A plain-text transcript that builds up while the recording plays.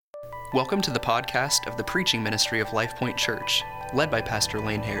Welcome to the podcast of the preaching ministry of Life Point Church, led by Pastor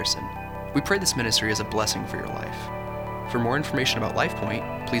Lane Harrison. We pray this ministry is a blessing for your life. For more information about Life Point,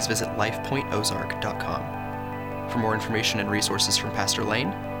 please visit lifepointozark.com. For more information and resources from Pastor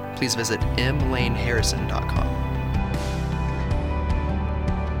Lane, please visit mlaneharrison.com.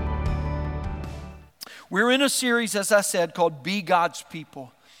 We're in a series, as I said, called Be God's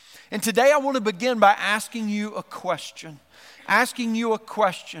People. And today I want to begin by asking you a question.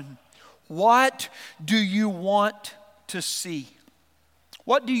 What do you want to see?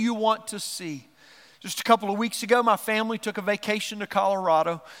 What do you want to see? Just a couple of weeks ago, my family took a vacation to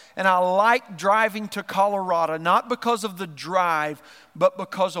Colorado, and I like driving to Colorado, not because of the drive, but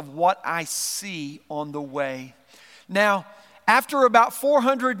because of what I see on the way. Now, after about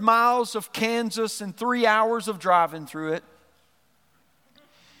 400 miles of Kansas and 3 hours of driving through it,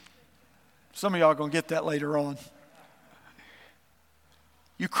 some of y'all are going to get that later on.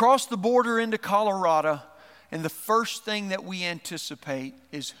 You cross the border into Colorado, and the first thing that we anticipate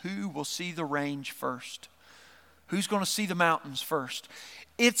is who will see the range first. Who's going to see the mountains first?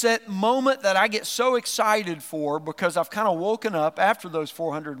 It's that moment that I get so excited for because I've kind of woken up after those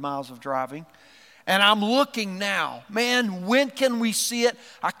 400 miles of driving, and I'm looking now. Man, when can we see it?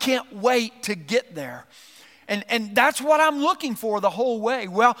 I can't wait to get there. And that's what I'm looking for the whole way.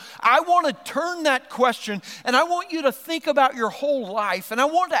 Well, I want to turn that question, and I want you to think about your whole life. And I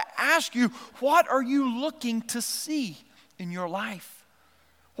want to ask you, what are you looking to see in your life?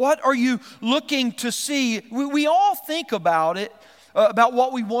 What are you looking to see? We all think about it, about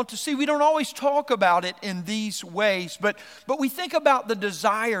what we want to see. We don't always talk about it in these ways, but we think about the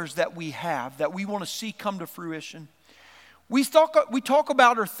desires that we have, that we want to see come to fruition. We talk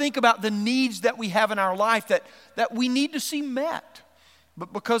about or think about the needs that we have in our life that we need to see met,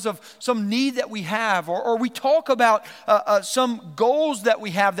 but because of some need that we have, or we talk about some goals that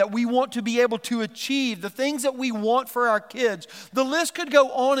we have that we want to be able to achieve, the things that we want for our kids. The list could go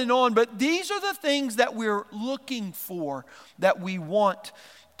on, but these are the things that we're looking for, that we want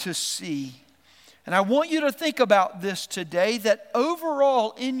to see. And I want you to think about this today, that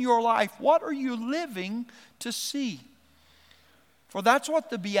overall in your life, what are you living to see? For that's what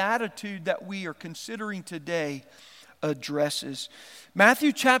the beatitude that we are considering today addresses.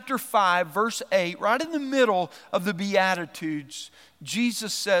 Matthew chapter 5, verse 8, right in the middle of the Beatitudes,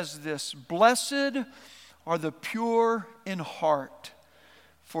 Jesus says this: "Blessed are the pure in heart,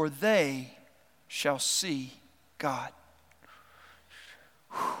 for they shall see God."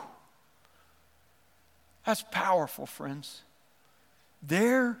 Whew. That's powerful, friends.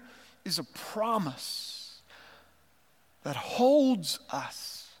 There is a promise that holds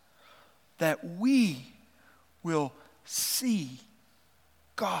us, that we will see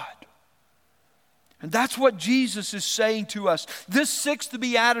God. And that's what Jesus is saying to us. This sixth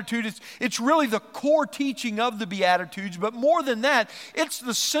beatitude, it's really the core teaching of the Beatitudes, but more than that, it's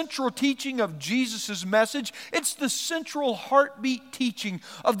the central teaching of Jesus' message. It's the central heartbeat teaching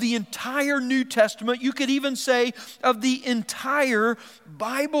of the entire New Testament. You could even say of the entire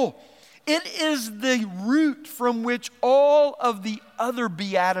Bible. It is the root from which all of the other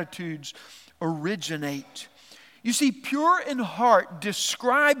Beatitudes originate. You see, pure in heart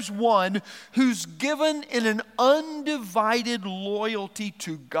describes one who's given in an undivided loyalty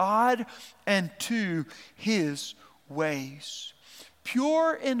to God and to His ways.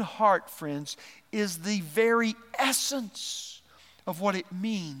 Pure in heart, friends, is the very essence of what it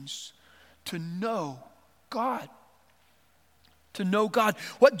means to know God. To know God.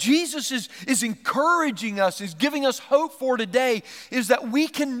 What Jesus is encouraging us, is giving us hope for today, is that we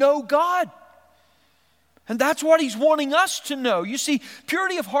can know God. And that's what He's wanting us to know. You see,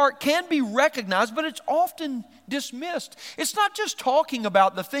 purity of heart can be recognized, but it's often dismissed. It's not just talking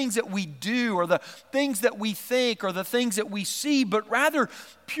about the things that we do or the things that we think or the things that we see, but rather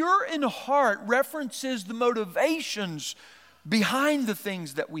pure in heart references the motivations behind the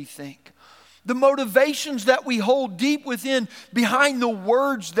things that we think. The motivations that we hold deep within behind the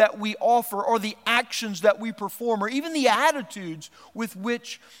words that we offer, or the actions that we perform, or even the attitudes with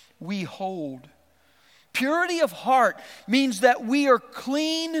which we hold. Purity of heart means that we are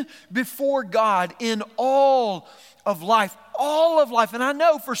clean before God in all of life. All of life. And I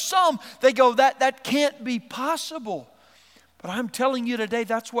know for some, they go, that can't be possible. But I'm telling you today,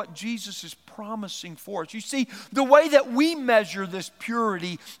 that's what Jesus is promising for us. You see, the way that we measure this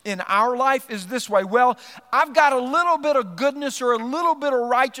purity in our life is this way. Well, I've got a little bit of goodness or a little bit of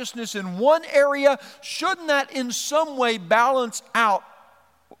righteousness in one area. Shouldn't that in some way balance out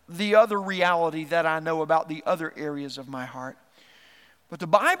the other reality that I know about the other areas of my heart? But the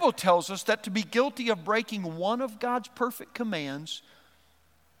Bible tells us that to be guilty of breaking one of God's perfect commands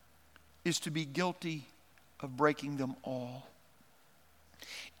is to be guilty of breaking them all.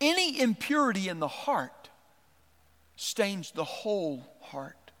 Any impurity in the heart stains the whole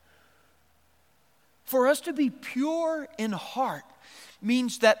heart. For us to be pure in heart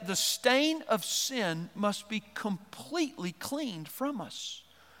means that the stain of sin must be completely cleaned from us.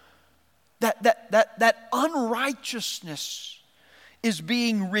 That unrighteousness is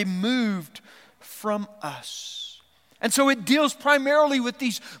being removed from us. And so it deals primarily with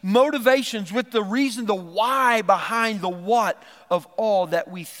these motivations, with the reason, the why behind the what of all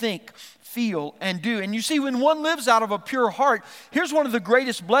that we think, feel, and do. And you see, when one lives out of a pure heart, here's one of the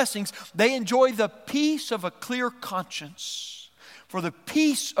greatest blessings. They enjoy the peace of a clear conscience. For the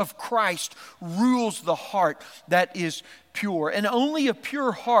peace of Christ rules the heart that is pure. And only a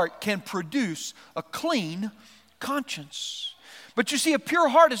pure heart can produce a clean conscience. But you see, a pure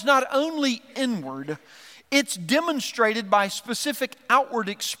heart is not only inward, it's demonstrated by specific outward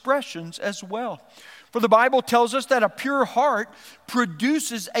expressions as well. For the Bible tells us that a pure heart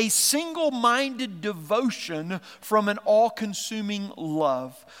produces a single-minded devotion from an all-consuming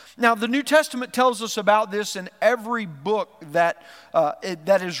love. Now, the New Testament tells us about this in every book that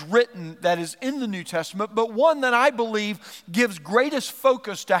is written, that is in the New Testament, but one that I believe gives greatest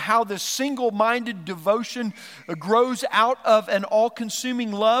focus to how this single-minded devotion grows out of an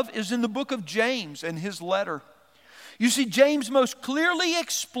all-consuming love is in the book of James and his letter. You see, James most clearly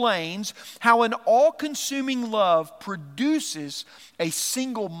explains how an all-consuming love produces a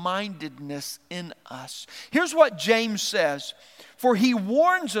single-mindedness in us. Here's what James says. For he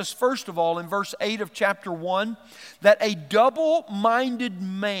warns us, first of all, in verse 8 of chapter 1, that a double-minded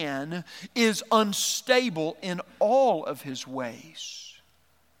man is unstable in all of his ways.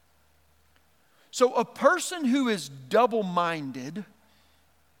 So a person who is double-minded,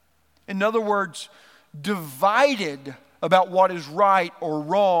 in other words, divided about what is right or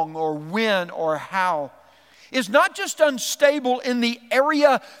wrong or when or how, is not just unstable in the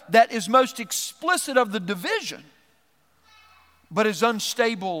area that is most explicit of the division, but is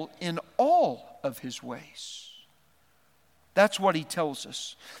unstable in all of his ways. That's what he tells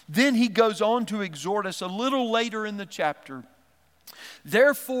us. Then he goes on to exhort us a little later in the chapter.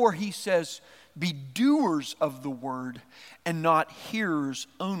 Therefore, he says, be doers of the word and not hearers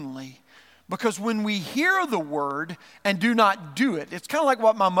only. Because when we hear the word and do not do it, it's kind of like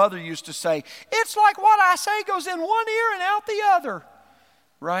what my mother used to say. It's like what I say goes in one ear and out the other.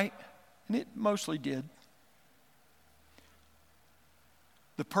 Right? And it mostly did.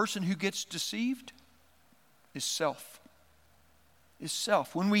 The person who gets deceived is self. Is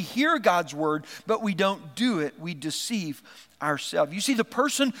self. When we hear God's word, but we don't do it, we deceive ourselves. You see, the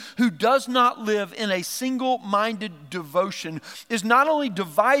person who does not live in a single-minded devotion is not only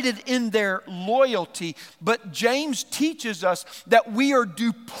divided in their loyalty, but James teaches us that we are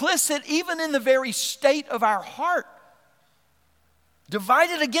duplicit even in the very state of our heart.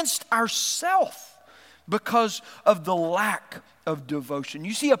 Divided against ourself because of the lack of devotion.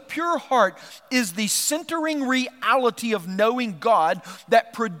 You see, a pure heart is the centering reality of knowing God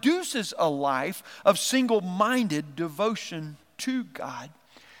that produces a life of single-minded devotion to God.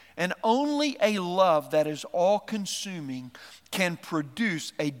 And only a love that is all-consuming can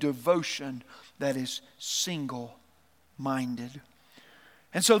produce a devotion that is single-minded.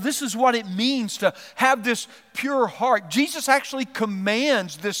 And so this is what it means to have this pure heart. Jesus actually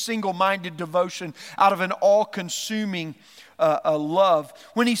commands this single-minded devotion out of an all-consuming love.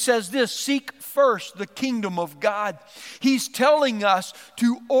 When he says this, seek first the kingdom of God. He's telling us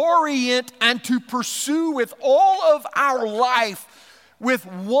to orient and to pursue with all of our life, with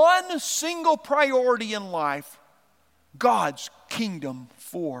one single priority in life, God's kingdom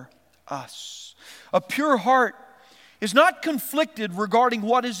for us. A pure heart is not conflicted regarding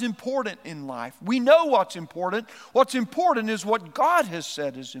what is important in life. We know what's important. What's important is what God has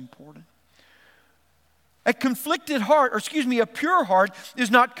said is important. A pure heart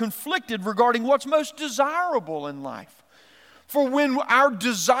is not conflicted regarding what's most desirable in life. For when our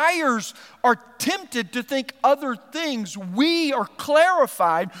desires are tempted to think other things, we are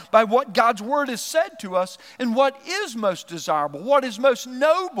clarified by what God's word has said to us and what is most desirable, what is most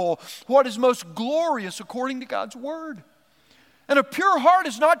noble, what is most glorious according to God's word. And a pure heart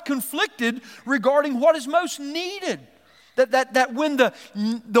is not conflicted regarding what is most needed. That when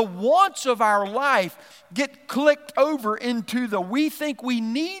the wants of our life get clicked over into the we think we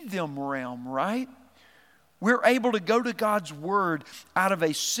need them realm, right? We're able to go to God's word out of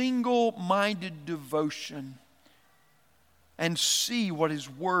a single-minded devotion and see what His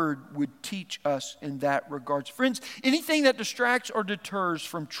Word would teach us in that regards. Friends, anything that distracts or deters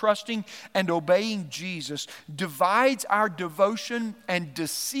from trusting and obeying Jesus divides our devotion and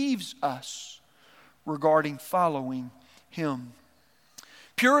deceives us regarding following Him.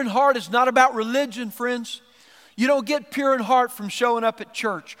 Pure in heart is not about religion, friends. You don't get pure in heart from showing up at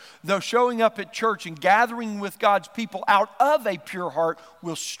church, though showing up at church and gathering with God's people out of a pure heart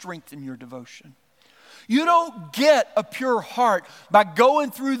will strengthen your devotion. You don't get a pure heart by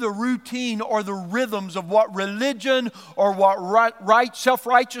going through the routine or the rhythms of what religion or what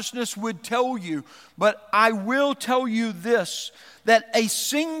self-righteousness would tell you. But I will tell you this, that a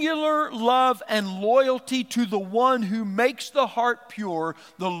singular love and loyalty to the one who makes the heart pure,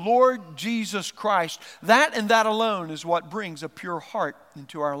 the Lord Jesus Christ, that and that alone is what brings a pure heart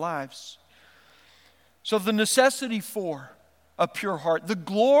into our lives. So the necessity for a pure heart, the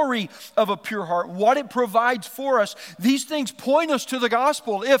glory of a pure heart, what it provides for us, these things point us to the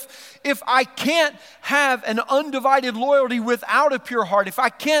gospel. If I can't have an undivided loyalty without a pure heart, if I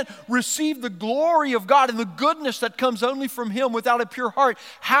can't receive the glory of God and the goodness that comes only from Him without a pure heart,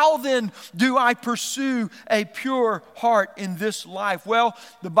 how then do I pursue a pure heart in this life? Well,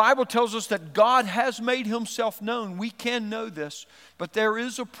 the Bible tells us that God has made Himself known. We can know this, but there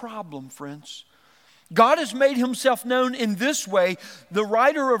is a problem, friends. God has made Himself known in this way. The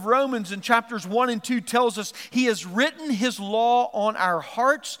writer of Romans in chapters 1 and 2 tells us He has written His law on our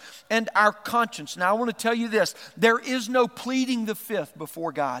hearts and our conscience. Now I want to tell you this, there is no pleading the fifth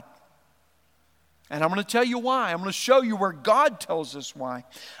before God. And I'm going to tell you why. I'm going to show you where God tells us why.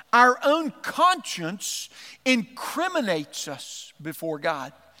 Our own conscience incriminates us before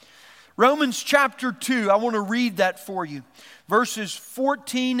God. Romans chapter 2, I want to read that for you. Verses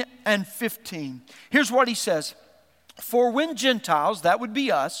 14 and 15. Here's what he says. For when Gentiles, that would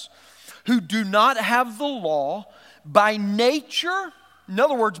be us, who do not have the law, by nature, in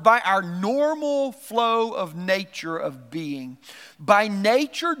other words, by our normal flow of nature of being, by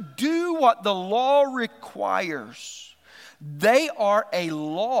nature do what the law requires, they are a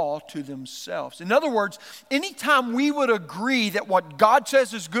law to themselves. In other words, anytime we would agree that what God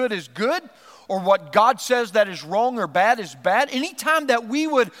says is good, or what God says that is wrong or bad is bad, anytime that we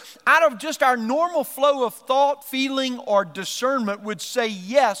would, out of just our normal flow of thought, feeling, or discernment, would say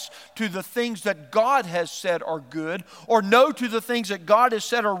yes to the things that God has said are good, or no to the things that God has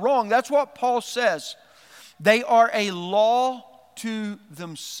said are wrong, that's what Paul says. They are a law to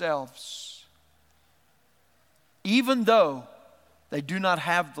themselves, even though they do not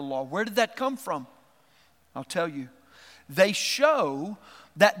have the law. Where did that come from? I'll tell you. They show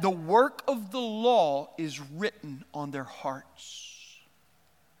that the work of the law is written on their hearts,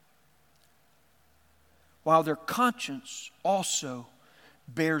 while their conscience also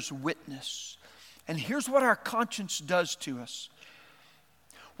bears witness. And here's what our conscience does to us.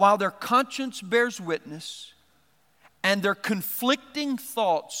 While their conscience bears witness and their conflicting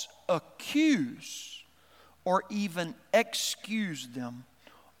thoughts accuse or even excuse them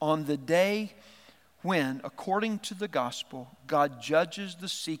on the day when, according to the gospel, God judges the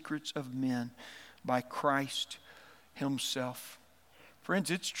secrets of men by Christ Himself. Friends,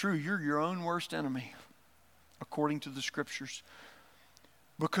 it's true, you're your own worst enemy, according to the Scriptures.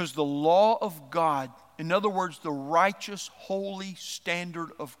 Because the law of God, in other words, the righteous, holy standard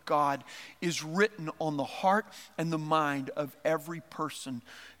of God, is written on the heart and the mind of every person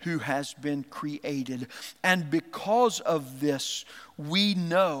who has been created. And because of this, we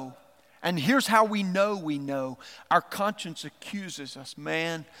know. And here's how we know. Our conscience accuses us.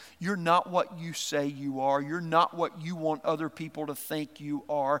 Man, you're not what you say you are. You're not what you want other people to think you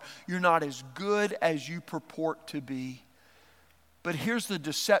are. You're not as good as you purport to be. But here's the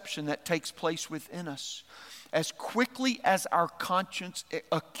deception that takes place within us. As quickly as our conscience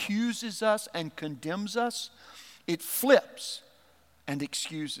accuses us and condemns us, it flips and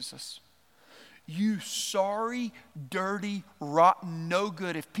excuses us. You sorry, dirty, rotten, no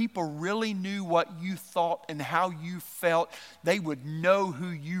good. If people really knew what you thought and how you felt, they would know who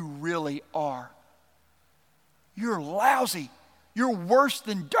you really are. You're lousy. You're worse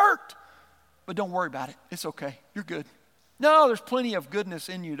than dirt. But don't worry about it. It's okay. You're good. No, there's plenty of goodness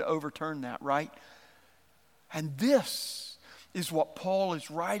in you to overturn that, right? And this is what Paul is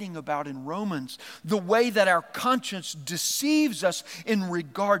writing about in Romans. The way that our conscience deceives us in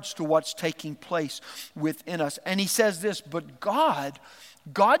regards to what's taking place within us. And he says this, but God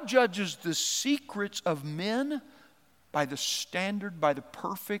judges the secrets of men by the standard, by the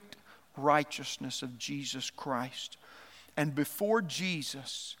perfect righteousness of Jesus Christ. And before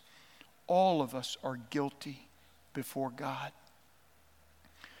Jesus, all of us are guilty before God.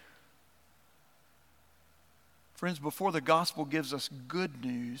 Friends, before the gospel gives us good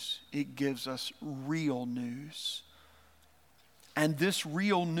news, it gives us real news. And this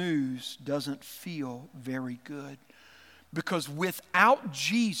real news doesn't feel very good. Because without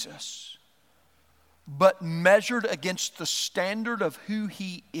Jesus, but measured against the standard of who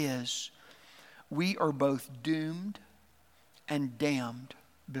He is, we are both doomed and damned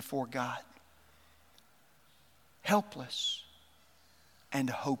before God. Helpless and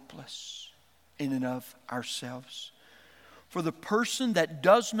hopeless in and of ourselves. For the person that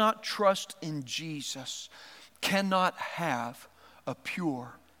does not trust in Jesus cannot have a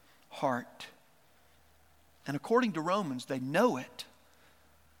pure heart. And according to Romans, they know it,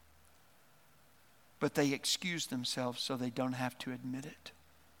 but they excuse themselves so they don't have to admit it.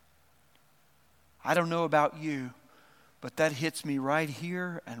 I don't know about you, but that hits me right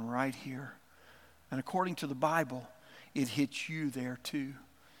here and right here. And according to the Bible, it hits you there too.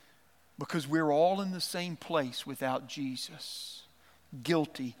 Because we're all in the same place without Jesus,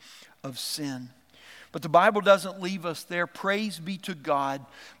 guilty of sin. But the Bible doesn't leave us there. Praise be to God,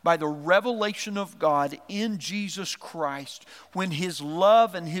 by the revelation of God in Jesus Christ, when His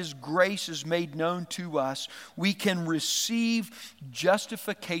love and His grace is made known to us, we can receive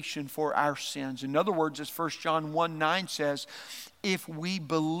justification for our sins. In other words, as 1 John 1:9 says, if we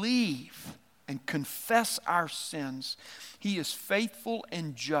believe and confess our sins, He is faithful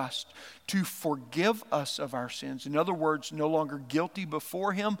and just to forgive us of our sins. In other words, no longer guilty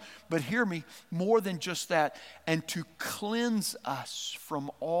before Him, but hear me, more than just that, and to cleanse us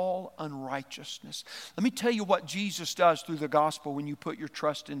from all unrighteousness. Let me tell you what Jesus does through the gospel when you put your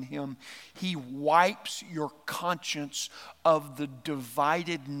trust in Him. He wipes your conscience of the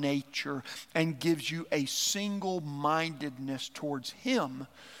divided nature and gives you a single-mindedness towards Him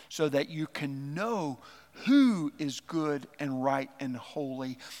so that you can know who is good and right and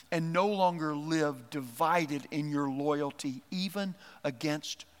holy, and no longer live divided in your loyalty, even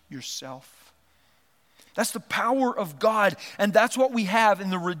against yourself. That's the power of God, and that's what we have in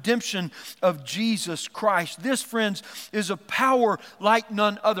the redemption of Jesus Christ. This, friends, is a power like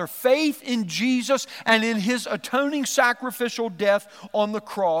none other. Faith in Jesus and in His atoning sacrificial death on the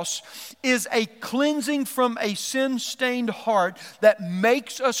cross is a cleansing from a sin-stained heart that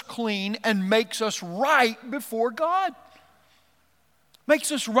makes us clean and makes us right before God.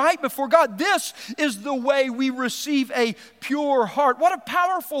 Makes us right before God. This is the way we receive a pure heart. What a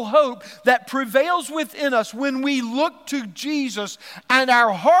powerful hope that prevails within us when we look to Jesus and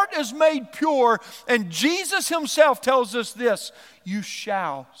our heart is made pure. And Jesus Himself tells us this: you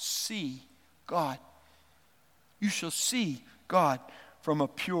shall see God. You shall see God from a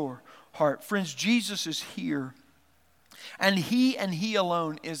pure heart. Friends, Jesus is here. And He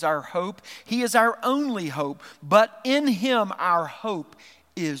alone is our hope. He is our only hope. But in Him our hope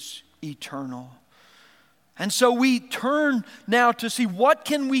is eternal. And so we turn now to see what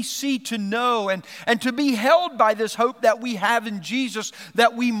can we see to know and to be held by this hope that we have in Jesus,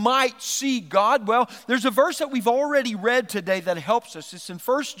 that we might see God. Well, there's a verse that we've already read today that helps us. It's in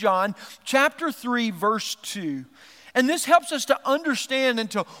 1 John chapter 3, verse 2. And this helps us to understand and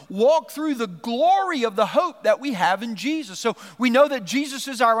to walk through the glory of the hope that we have in Jesus. So we know that Jesus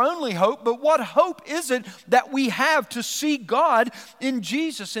is our only hope, but what hope is it that we have to see God in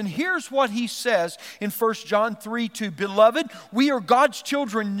Jesus? And here's what he says in 1 John 3:2. Beloved, we are God's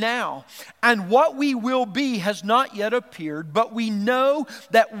children now, and what we will be has not yet appeared, but we know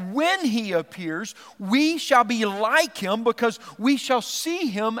that when He appears, we shall be like Him because we shall see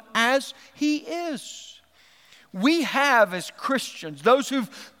Him as He is. We have, as Christians, those who've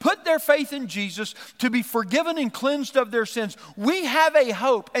put their faith in Jesus to be forgiven and cleansed of their sins, we have a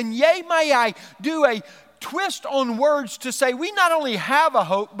hope. And yea, may I do a twist on words to say we not only have a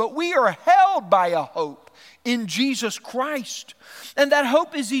hope, but we are held by a hope in Jesus Christ. And that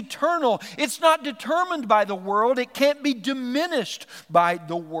hope is eternal. It's not determined by the world. It can't be diminished by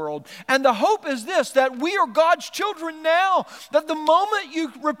the world. And the hope is this, that we are God's children now. That the moment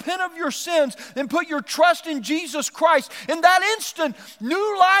you repent of your sins and put your trust in Jesus Christ, in that instant,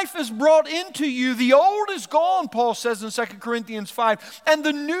 new life is brought into you. The old is gone, Paul says in 2 Corinthians 5, and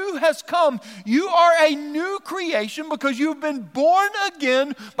the new has come. You are a new creation because you've been born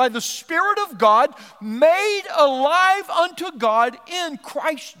again by the Spirit of God, made alive unto God in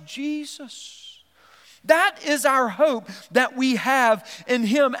Christ Jesus. That is our hope that we have in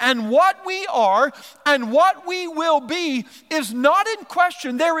Him. And what we are and what we will be is not in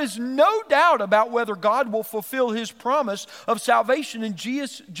question. There is no doubt about whether God will fulfill His promise of salvation in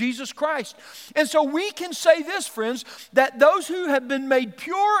Jesus Christ. And so we can say this, friends, that those who have been made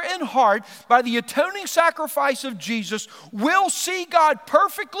pure in heart by the atoning sacrifice of Jesus will see God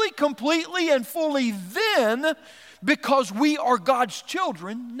perfectly, completely, and fully then, because we are God's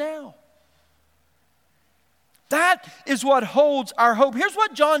children now. That is what holds our hope. Here's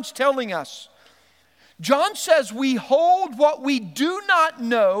what John's telling us. John says we hold what we do not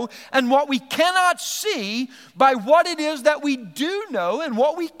know and what we cannot see by what it is that we do know and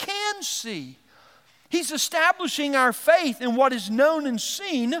what we can see. He's establishing our faith in what is known and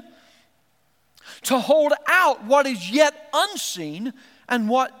seen to hold out what is yet unseen and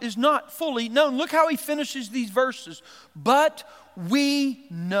what is not fully known. Look how he finishes these verses. But we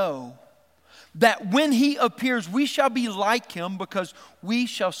know that when He appears, we shall be like Him because we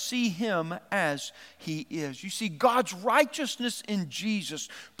shall see Him as He is. You see, God's righteousness in Jesus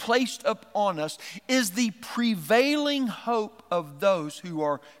placed upon us is the prevailing hope of those who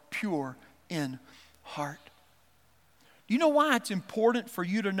are pure in heart. Do you know why it's important for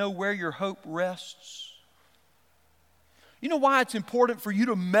you to know where your hope rests? You know why it's important for you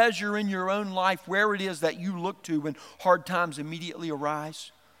to measure in your own life where it is that you look to when hard times immediately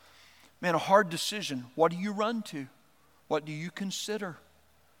arise? Man, a hard decision. What do you run to? What do you consider?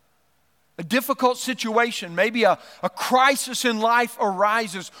 A difficult situation, maybe a crisis in life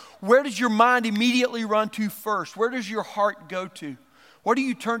arises. Where does your mind immediately run to first? Where does your heart go to? What do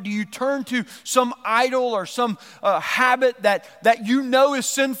you turn? Do you turn to some idol or some habit that you know is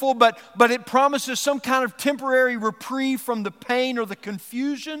sinful, but it promises some kind of temporary reprieve from the pain or the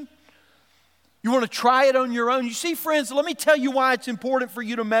confusion? You want to try it on your own? You see, friends, let me tell you why it's important for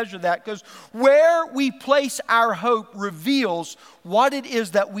you to measure that. Because where we place our hope reveals what it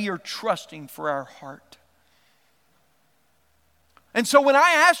is that we are trusting for our heart. And so when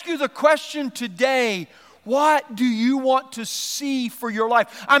I ask you the question today, what do you want to see for your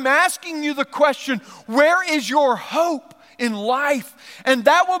life? I'm asking you the question, where is your hope in life? And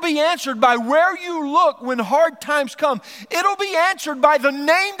that will be answered by where you look when hard times come. It'll be answered by the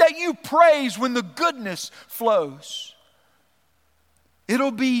name that you praise when the goodness flows. It'll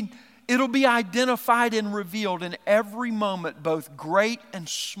be identified and revealed in every moment, both great and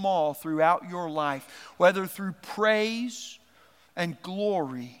small throughout your life, whether through praise and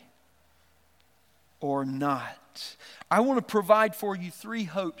glory or not. I want to provide for you 3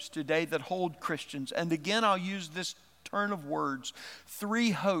 hopes today that hold Christians. And again, I'll use this turn of words. 3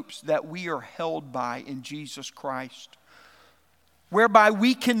 hopes that we are held by in Jesus Christ, whereby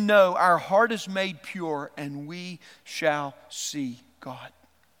we can know our heart is made pure and we shall see God.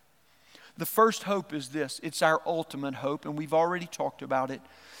 The first hope is this. It's our ultimate hope, and we've already talked about it.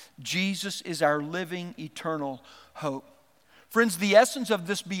 Jesus is our living, eternal hope. Friends, the essence of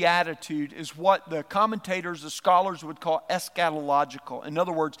this beatitude is what the commentators, the scholars would call eschatological. In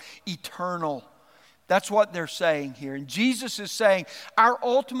other words, eternal. That's what they're saying here. And Jesus is saying our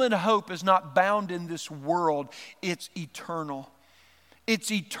ultimate hope is not bound in this world. It's eternal.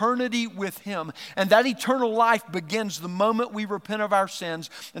 It's eternity with Him. And that eternal life begins the moment we repent of our sins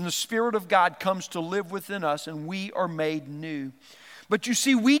and the Spirit of God comes to live within us and we are made new. But you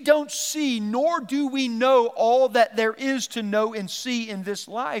see, we don't see nor do we know all that there is to know and see in this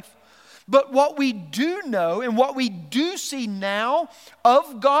life. But what we do know and what we do see now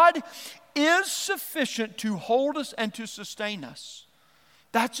of God is sufficient to hold us and to sustain us.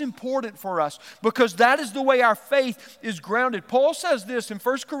 That's important for us because that is the way our faith is grounded. Paul says this in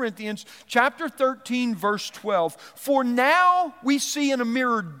 1 Corinthians chapter 13, verse 12. For now we see in a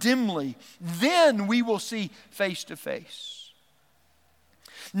mirror dimly, then we will see face to face.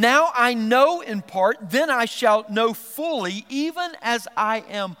 Now I know in part, then I shall know fully, even as I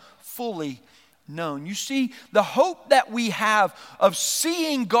am fully known. You see, the hope that we have of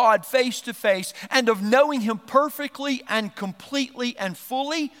seeing God face to face and of knowing Him perfectly and completely and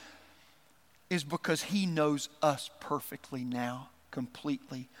fully is because He knows us perfectly now,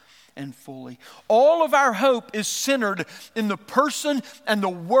 completely and fully. All of our hope is centered in the person and the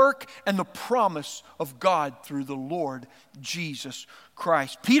work and the promise of God through the Lord Jesus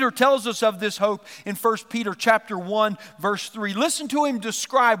Christ. Peter tells us of this hope in 1 Peter chapter 1, verse 3. Listen to him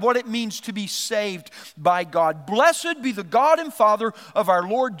describe what it means to be saved by God. Blessed be the God and Father of our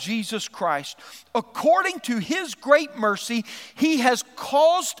Lord Jesus Christ. According to His great mercy, He has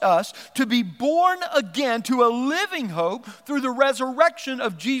caused us to be born again to a living hope through the resurrection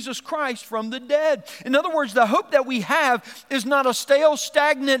of Jesus Jesus Christ from the dead. In other words, the hope that we have is not a stale,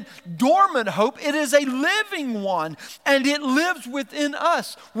 stagnant, dormant hope. It is a living one, and it lives within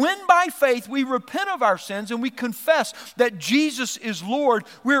us. When by faith we repent of our sins and we confess that Jesus is Lord,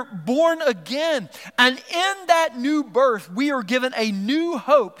 we're born again. And in that new birth, we are given a new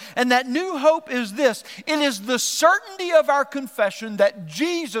hope. And that new hope is this: it is the certainty of our confession that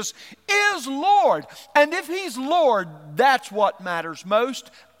Jesus is Lord. And if He's Lord, that's what matters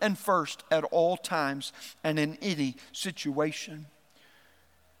most and first at all times and in any situation.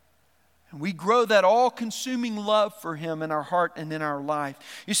 And we grow that all-consuming love for Him in our heart and in our life.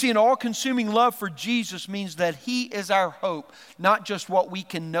 You see, an all-consuming love for Jesus means that He is our hope, not just what we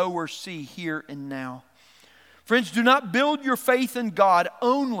can know or see here and now. Friends, do not build your faith in God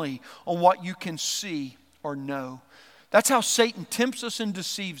only on what you can see or know. That's how Satan tempts us and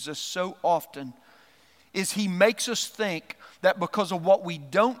deceives us so often, is he makes us think that because of what we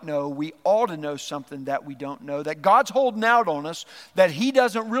don't know, we ought to know something that we don't know, that God's holding out on us, that He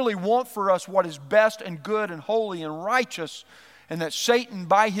doesn't really want for us what is best and good and holy and righteous, and that Satan,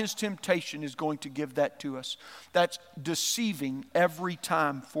 by his temptation, is going to give that to us. That's deceiving every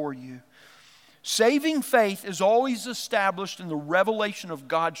time for you. Saving faith is always established in the revelation of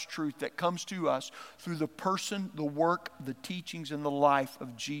God's truth that comes to us through the person, the work, the teachings, and the life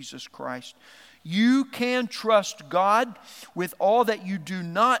of Jesus Christ. You can trust God with all that you do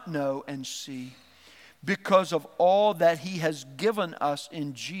not know and see because of all that He has given us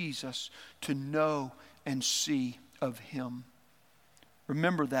in Jesus to know and see of Him.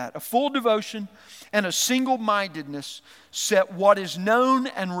 Remember that. A full devotion and a single-mindedness set what is known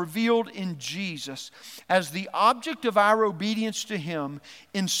and revealed in Jesus as the object of our obedience to Him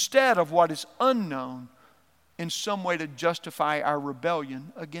instead of what is unknown in some way to justify our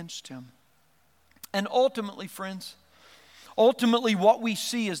rebellion against Him. And ultimately, friends, what we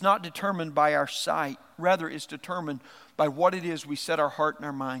see is not determined by our sight. Rather, it's determined by what it is we set our heart and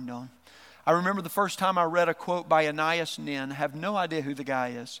our mind on. I remember the first time I read a quote by Anais Nin. I have no idea who the guy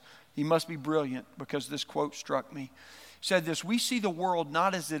is. He must be brilliant because this quote struck me. He said this: "We see the world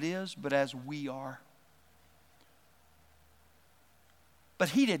not as it is, but as we are." But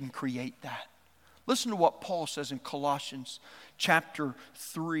he didn't create that. Listen to what Paul says in Colossians chapter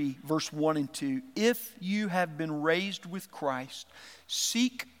 3, verse 1 and 2. "If you have been raised with Christ,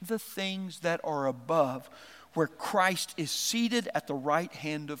 seek the things that are above, where Christ is seated at the right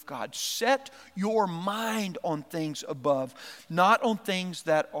hand of God." Set your mind on things above, not on things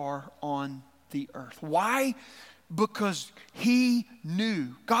that are on the earth. Why? Because He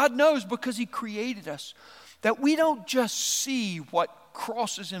knew. God knows because He created us, that we don't just see what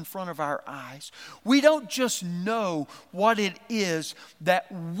crosses in front of our eyes. We don't just know what it is that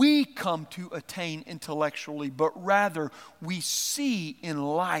we come to attain intellectually, but rather we see in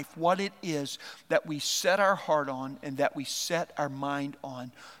life what it is that we set our heart on and that we set our mind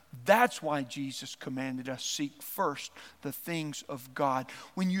on. That's why Jesus commanded us, seek first the things of God.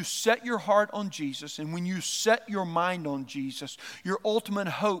 When you set your heart on Jesus and when you set your mind on Jesus, your ultimate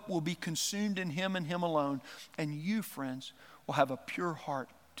hope will be consumed in Him and Him alone. And you, friends, will have a pure heart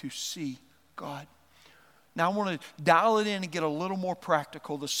to see God. Now I want to dial it in and get a little more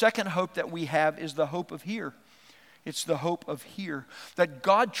practical. The second hope that we have is the hope of here. It's the hope of here. That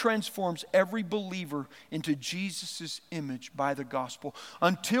God transforms every believer into Jesus' image by the gospel.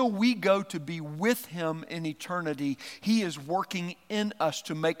 Until we go to be with Him in eternity, He is working in us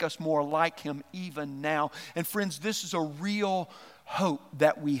to make us more like Him even now. And friends, this is a real hope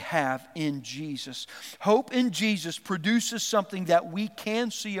that we have in Jesus. Hope in Jesus produces something that we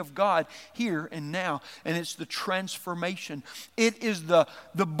can see of God here and now, and it's the transformation. It is the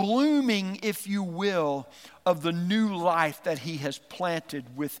blooming, if you will, of the new life that He has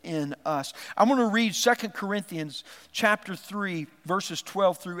planted within us. I'm going to read 2 Corinthians chapter 3, verses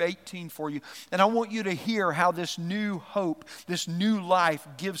 12 through 18 for you. And I want you to hear how this new hope, this new life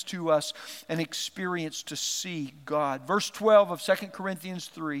gives to us an experience to see God. Verse 12 of 2 Corinthians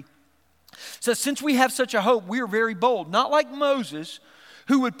 3 says, "Since we have such a hope, we are very bold, not like Moses,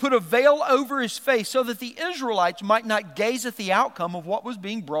 who would put a veil over his face so that the Israelites might not gaze at the outcome of what was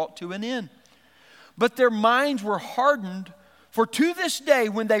being brought to an end. But their minds were hardened, for to this day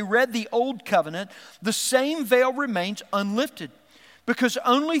when they read the old covenant, the same veil remains unlifted, because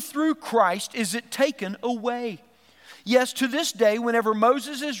only through Christ is it taken away. Yes, to this day, whenever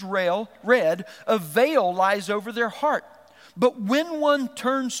Moses is read, a veil lies over their heart. But when one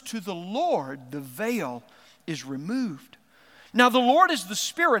turns to the Lord, the veil is removed. Now the Lord is the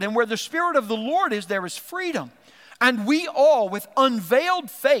Spirit, and where the Spirit of the Lord is, there is freedom. And we all, with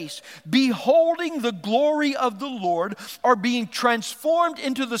unveiled face, beholding the glory of the Lord, are being transformed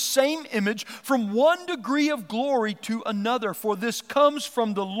into the same image from one degree of glory to another. For this comes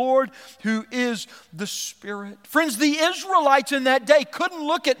from the Lord who is the Spirit. Friends, the Israelites in that day couldn't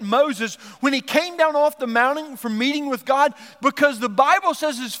look at Moses when he came down off the mountain from meeting with God, because the Bible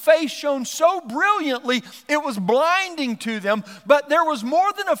says his face shone so brilliantly it was blinding to them. But there was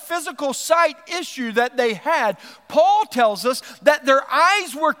more than a physical sight issue that they had. Paul tells us that their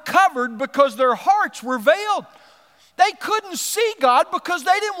eyes were covered because their hearts were veiled. They couldn't see God because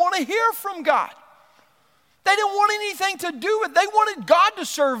they didn't want to hear from God. They didn't want anything to do with it. They wanted God to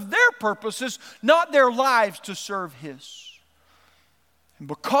serve their purposes, not their lives to serve His. And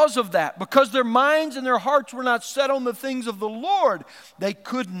because of that, because their minds and their hearts were not set on the things of the Lord, they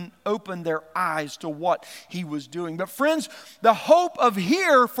couldn't open their eyes to what He was doing. But friends, the hope of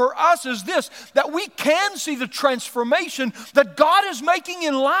here for us is this, that we can see the transformation that God is making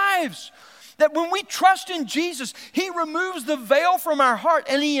in lives. That when we trust in Jesus, He removes the veil from our heart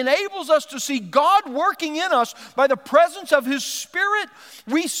and He enables us to see God working in us by the presence of His Spirit.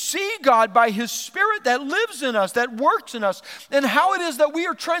 We see God by His Spirit that lives in us, that works in us, and how it is that we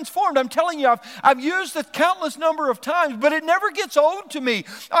are transformed. I'm telling you, I've used it countless number of times, but it never gets old to me.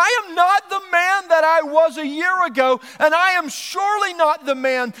 I am not the man that I was a year ago, and I am surely not the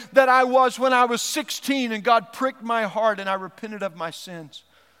man that I was when I was 16 and God pricked my heart and I repented of my sins.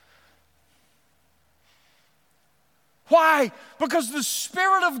 Why? Because the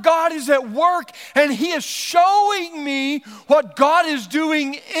Spirit of God is at work and He is showing me what God is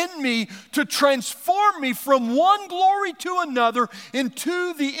doing in me to transform me from one glory to another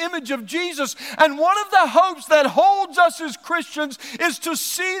into the image of Jesus. And one of the hopes that holds us as Christians is to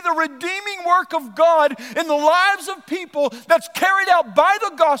see the redeeming work of God in the lives of people that's carried out by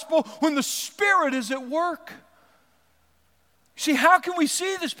the gospel when the Spirit is at work. See, how can we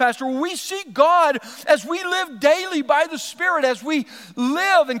see this, Pastor? Well, we see God as we live daily by the Spirit, as we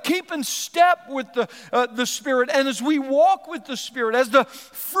live and keep in step with the Spirit, and as we walk with the Spirit, as the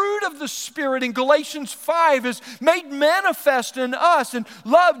fruit of the Spirit in Galatians 5 is made manifest in us, and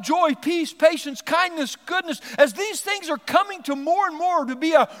love, joy, peace, patience, kindness, goodness, as these things are coming to more and more to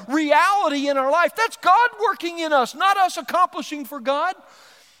be a reality in our life, that's God working in us, not us accomplishing for God.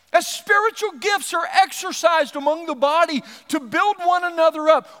 As spiritual gifts are exercised among the body to build one another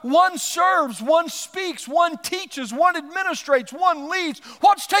up, one serves, one speaks, one teaches, one administrates, one leads.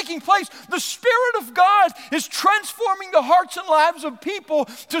 What's taking place? The Spirit of God is transforming the hearts and lives of people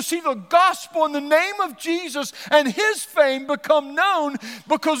to see the gospel in the name of Jesus and His fame become known,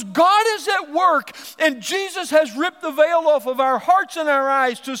 because God is at work and Jesus has ripped the veil off of our hearts and our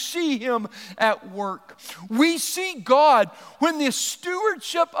eyes to see Him at work. We see God when the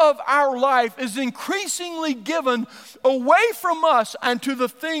stewardship of our life is increasingly given away from us and to the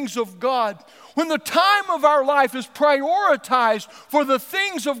things of God. When the time of our life is prioritized for the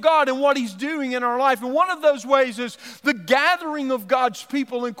things of God and what He's doing in our life. And one of those ways is the gathering of God's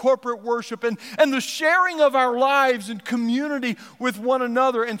people in corporate worship and the sharing of our lives in community with one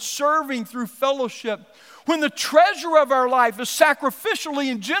another and serving through fellowship. When the treasure of our life is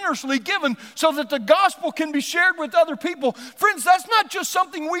sacrificially and generously given so that the gospel can be shared with other people. Friends, that's not just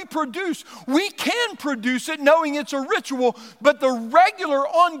something we produce. We can produce it knowing it's a ritual, but the regular,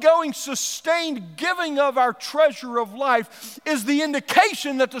 ongoing, sustained giving of our treasure of life is the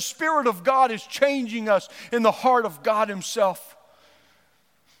indication that the Spirit of God is changing us in the heart of God Himself.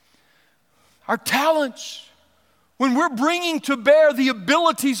 Our talents, when we're bringing to bear the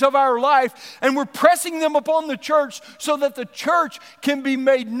abilities of our life and we're pressing them upon the church so that the church can be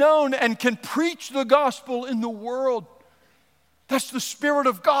made known and can preach the gospel in the world. That's the Spirit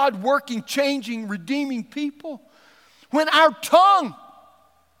of God working, changing, redeeming people. When our tongue,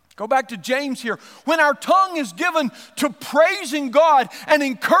 go back to James here, when our tongue is given to praising God and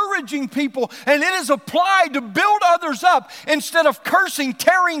encouraging people, and it is applied to build others up instead of cursing,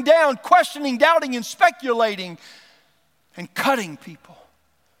 tearing down, questioning, doubting, and speculating, and cutting people.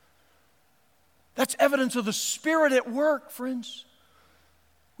 That's evidence of the Spirit at work, friends.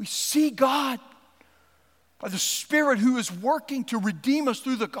 We see God by the Spirit who is working to redeem us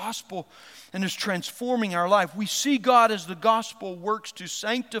through the gospel and is transforming our life. We see God as the gospel works to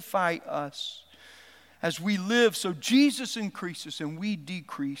sanctify us as we live, so Jesus increases and we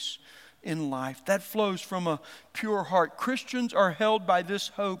decrease in life. That flows from a pure heart. Christians are held by this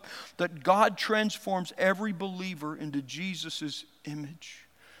hope that God transforms every believer into Jesus' image.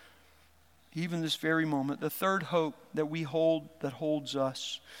 Even this very moment. The third hope that we hold, that holds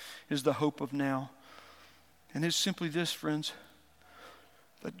us, is the hope of now. And it's simply this, friends,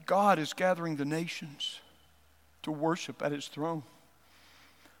 that God is gathering the nations. to worship at his throne.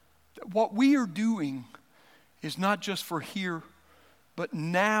 What we are doing is not just for here, but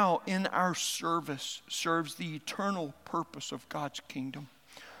now in our service serves the eternal purpose of God's kingdom.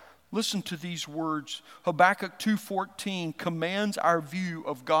 Listen to these words. Habakkuk 2:14 commands our view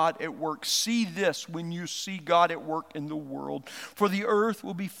of God at work. See this when you see God at work in the world. For the earth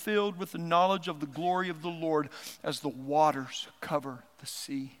will be filled with the knowledge of the glory of the Lord as the waters cover the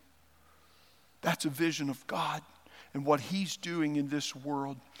sea. That's a vision of God and what he's doing in this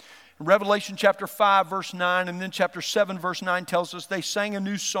world. Revelation chapter 5 verse 9 and then chapter 7 verse 9 tells us they sang a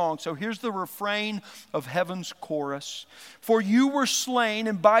new song. So here's the refrain of heaven's chorus. For you were slain,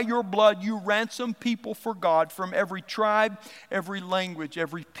 and by your blood you ransomed people for God from every tribe, every language,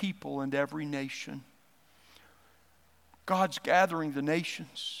 every people, and every nation. God's gathering the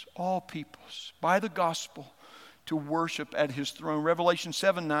nations, all peoples, by the gospel to worship at his throne. Revelation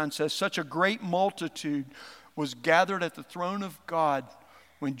 7:9 says, such a great multitude was gathered at the throne of God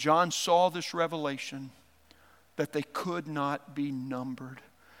when John saw this revelation that they could not be numbered.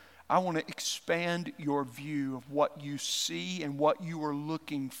 I want to expand your view of what you see and what you are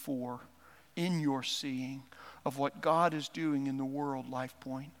looking for in your seeing of what God is doing in the world, Life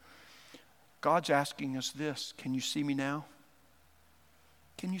Point. God's asking us this: can you see me now?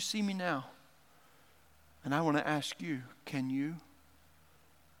 Can you see me now? And I want to ask you, can you?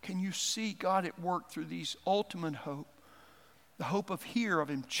 Can you see God at work through these ultimate hope? The hope of here, of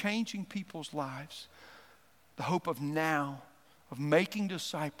him changing people's lives. The hope of now, of making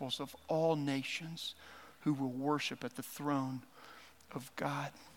disciples of all nations who will worship at the throne of God.